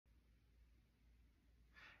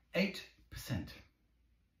8%.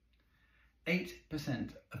 8%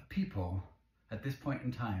 of people at this point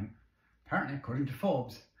in time, apparently according to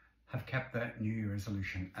Forbes, have kept their New Year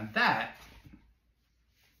resolution. And that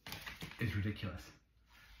is ridiculous.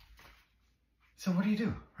 So what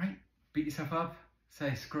do, right? Beat yourself up,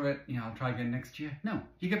 say, screw it, I'll try again next year. No,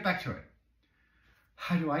 you get back to it.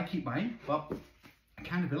 How do I keep mine? Well,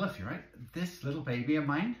 accountability, right? This little baby of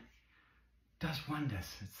mine does wonders.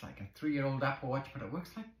 It's like a 3-year-old Apple Watch, but it works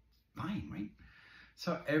like fine, right?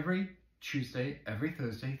 So every Tuesday, every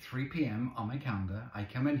Thursday, 3 p.m. on my calendar, I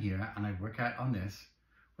come in here and I work out on this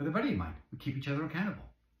with a buddy of mine. We keep each other accountable.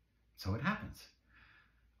 So it happens.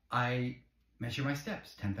 I measure my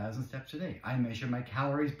steps, 10,000 steps a day. I measure my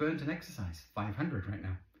calories burnt in exercise, 500 right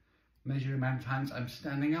now. Measure the amount of times I'm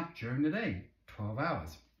standing up during the day, 12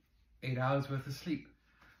 hours, 8 hours worth of sleep.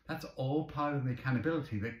 That's all part of the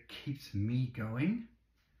accountability that keeps me going.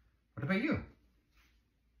 What about you?